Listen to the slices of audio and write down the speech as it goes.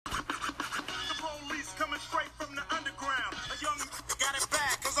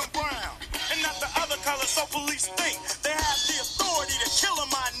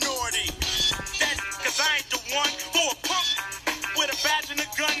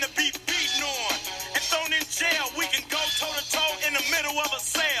middle of a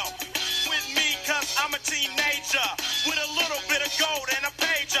sale. With me, cause I'm a teenager. With a little bit of gold and a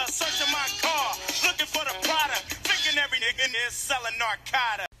pager. Searching my car, looking for the product. Thinking every nigga is selling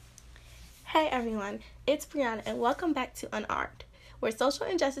narcotics. Hey everyone, it's Brianna and welcome back to Unarmed, where social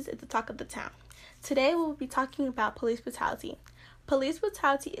injustice is the talk of the town. Today we will be talking about police brutality. Police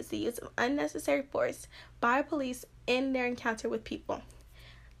brutality is the use of unnecessary force by police in their encounter with people.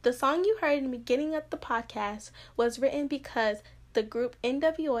 The song you heard in the beginning of the podcast was written because the group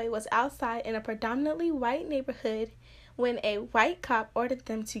NWA was outside in a predominantly white neighborhood when a white cop ordered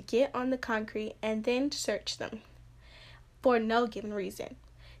them to get on the concrete and then search them for no given reason.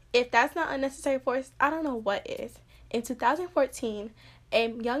 If that's not unnecessary force, I don't know what is. In 2014, a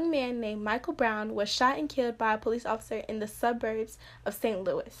young man named Michael Brown was shot and killed by a police officer in the suburbs of St.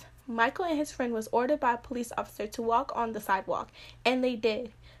 Louis. Michael and his friend was ordered by a police officer to walk on the sidewalk, and they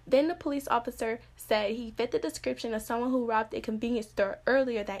did. Then the police officer said he fit the description of someone who robbed a convenience store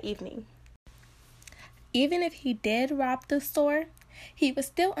earlier that evening. Even if he did rob the store, he was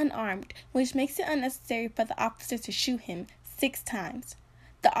still unarmed, which makes it unnecessary for the officer to shoot him 6 times.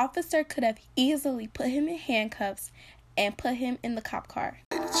 The officer could have easily put him in handcuffs and put him in the cop car.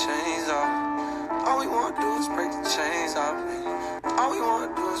 Break the chains off. All we want to do is break the chains off. All we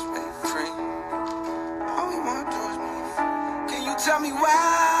want to do is break free. All we want to do is break free. Can you tell me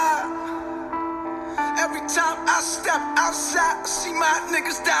why? Every time I step outside, I see my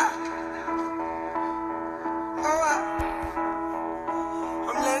niggas die. Oh,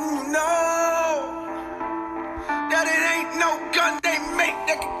 I'm letting you know that it ain't no gun they make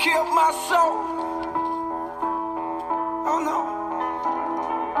that can kill my soul. Oh no.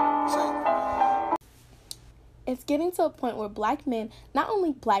 It's getting to a point where black men, not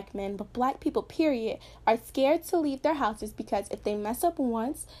only black men, but black people, period, are scared to leave their houses because if they mess up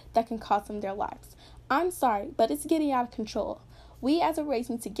once, that can cost them their lives. I'm sorry, but it's getting out of control. We as a race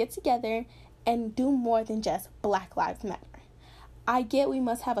need to get together and do more than just Black Lives Matter. I get we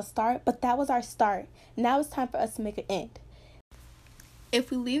must have a start, but that was our start. Now it's time for us to make an end.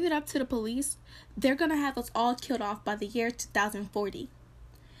 If we leave it up to the police, they're going to have us all killed off by the year 2040.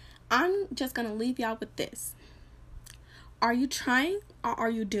 I'm just going to leave y'all with this. Are you trying or are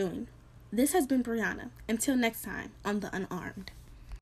you doing? This has been Brianna. Until next time on The Unarmed.